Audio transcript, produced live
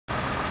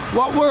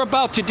What we're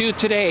about to do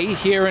today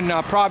here in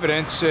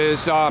Providence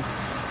is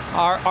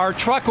our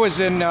truck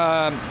was in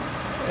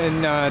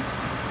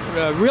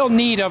real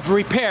need of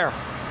repair.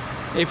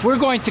 If we're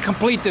going to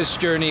complete this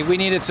journey, we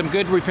needed some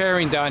good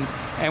repairing done,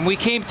 and we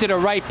came to the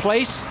right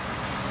place.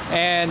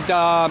 And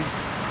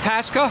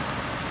Taska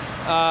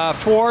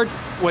Ford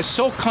was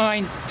so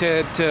kind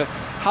to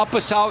help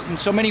us out in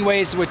so many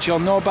ways, which you'll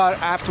know about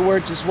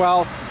afterwards as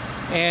well.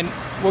 And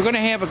we're going to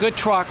have a good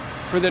truck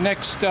for the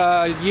next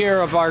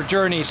year of our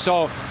journey.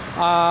 So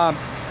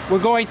we're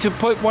going to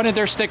put one of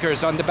their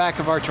stickers on the back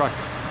of our truck.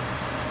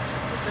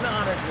 It's an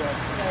honor, Joe.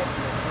 Thank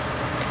you.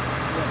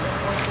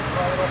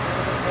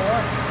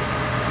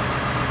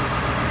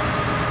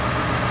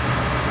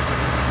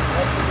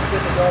 That should be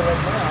good to go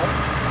right now.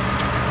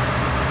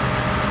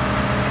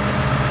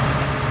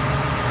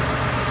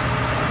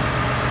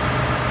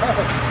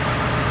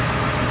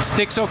 Perfect.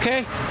 Sticks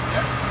okay? Yep.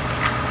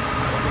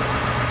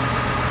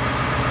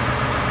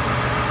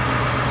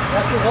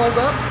 That should hold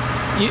up.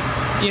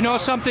 You know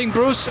something,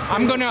 Bruce?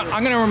 I'm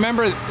gonna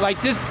remember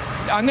like this.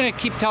 I'm gonna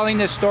keep telling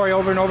this story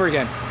over and over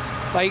again.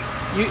 Like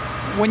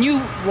when you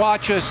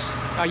watch us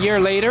a year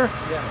later,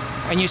 yes,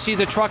 and you see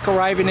the truck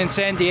arriving in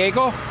San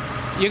Diego,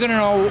 you're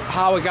gonna know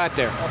how it got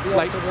there. I'll be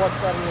able to walk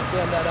that and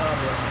stand that out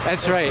here.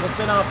 That's right. It's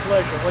been our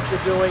pleasure. What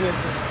you're doing is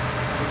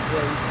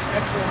an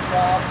excellent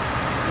job.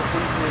 You've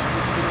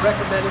been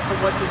recommended for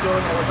what you're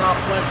doing. It was our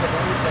pleasure to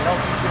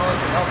help you, George,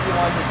 and help you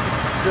on your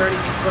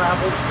journeys and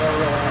travels for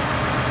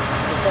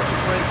such a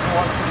great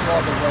cause for the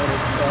organ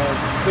donors. So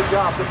good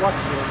job. Good luck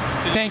to you.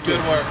 Thank you.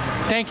 Good work.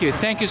 Thank you.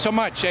 Thank you so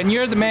much. And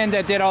you're the man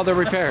that did all the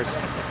repairs.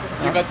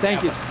 You got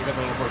thank you. You got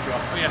the little brochure.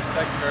 Oh, yes,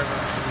 thank you very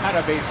much. Kind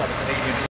of based on the same.